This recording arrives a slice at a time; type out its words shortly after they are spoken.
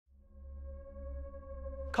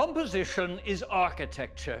Composition is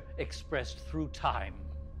architecture expressed through time.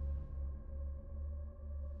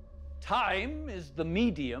 Time is the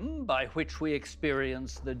medium by which we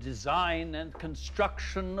experience the design and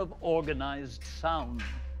construction of organized sound.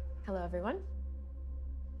 Hello, everyone.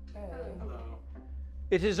 Hello.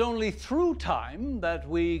 It is only through time that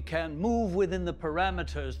we can move within the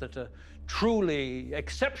parameters that a truly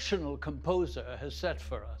exceptional composer has set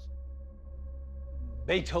for us.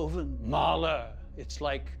 Beethoven, Mahler, it's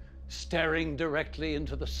like staring directly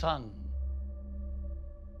into the sun.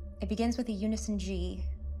 It begins with a unison G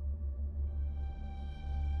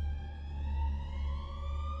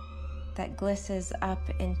that glisses up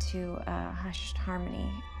into a hushed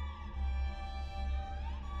harmony,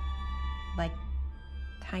 like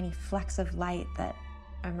tiny flecks of light that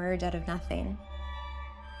emerge out of nothing.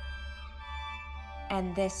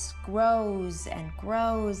 And this grows and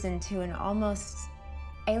grows into an almost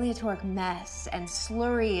aleatoric mess and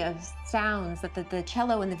slurry of sounds that the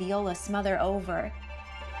cello and the viola smother over.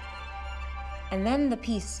 And then the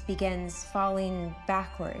piece begins falling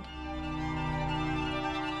backward.